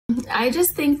I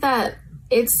just think that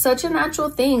it's such a natural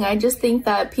thing. I just think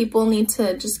that people need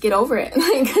to just get over it.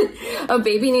 Like, a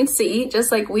baby needs to eat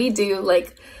just like we do.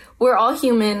 Like, we're all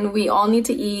human. We all need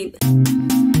to eat.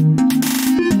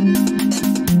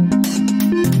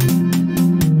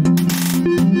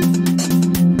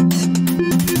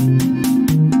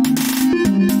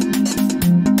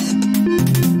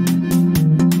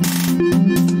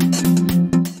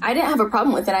 I didn't have a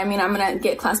problem with it. I mean, I'm gonna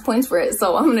get class points for it,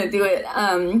 so I'm gonna do it.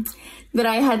 But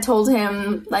I had told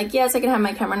him, like, yes, I can have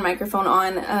my camera and microphone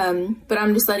on, but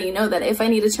I'm just letting you know that if I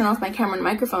need to turn off my camera and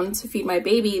microphone to feed my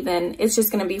baby, then it's just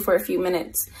gonna be for a few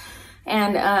minutes.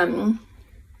 And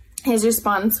his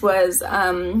response was,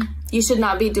 you should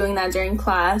not be doing that during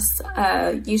class.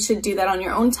 You should do that on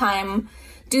your own time.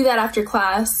 Do that after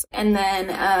class. And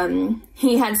then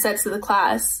he had said to the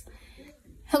class,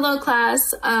 "Hello, class.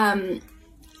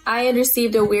 I had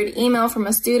received a weird email from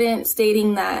a student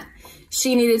stating that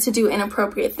she needed to do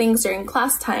inappropriate things during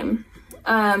class time.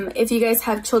 If you guys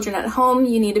have children at home,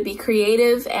 you need to be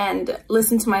creative and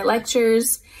listen to my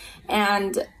lectures,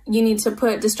 and you need to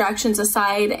put distractions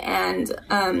aside and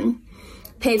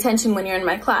pay attention when you're in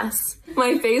my class."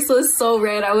 My face was so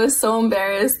red. I was so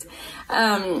embarrassed.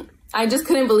 I just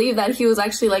couldn't believe that he was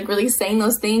actually like really saying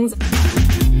those things.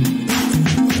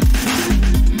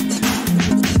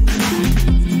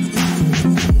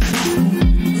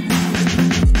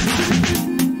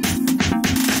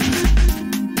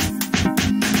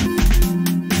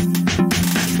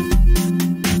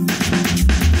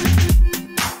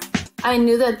 I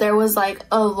knew that there was like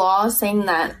a law saying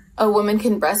that a woman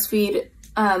can breastfeed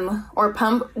or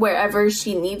pump wherever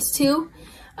she needs to,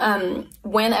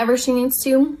 whenever she needs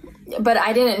to, but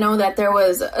I didn't know that there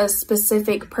was a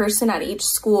specific person at each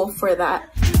school for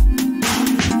that.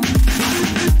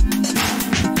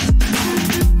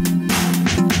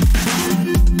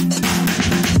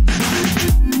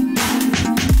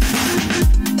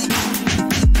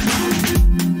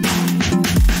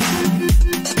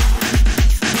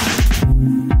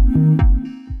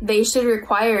 They should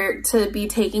require to be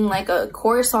taking like a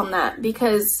course on that,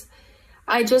 because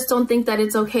I just don't think that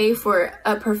it's okay for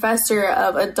a professor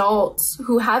of adults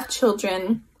who have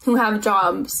children, who have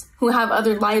jobs, who have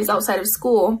other lives outside of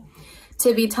school,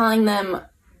 to be telling them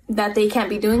that they can't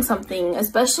be doing something,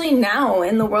 especially now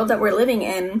in the world that we're living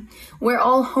in. We're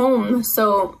all home,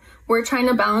 so we're trying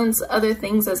to balance other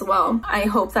things as well. I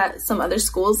hope that some other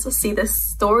schools see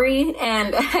this story,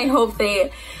 and I hope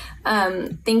they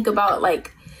think about,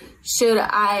 like, should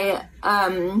I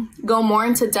go more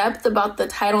into depth about the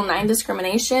Title IX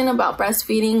discrimination, about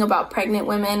breastfeeding, about pregnant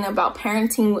women, about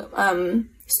parenting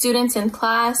students in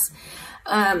class,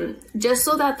 just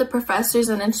so that the professors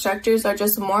and instructors are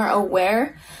just more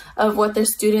aware of what their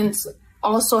students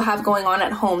also have going on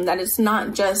at home, that it's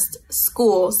not just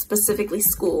school, specifically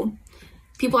school.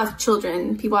 People have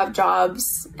children, people have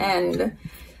jobs, and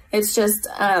it's just,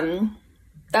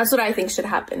 that's what I think should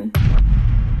happen.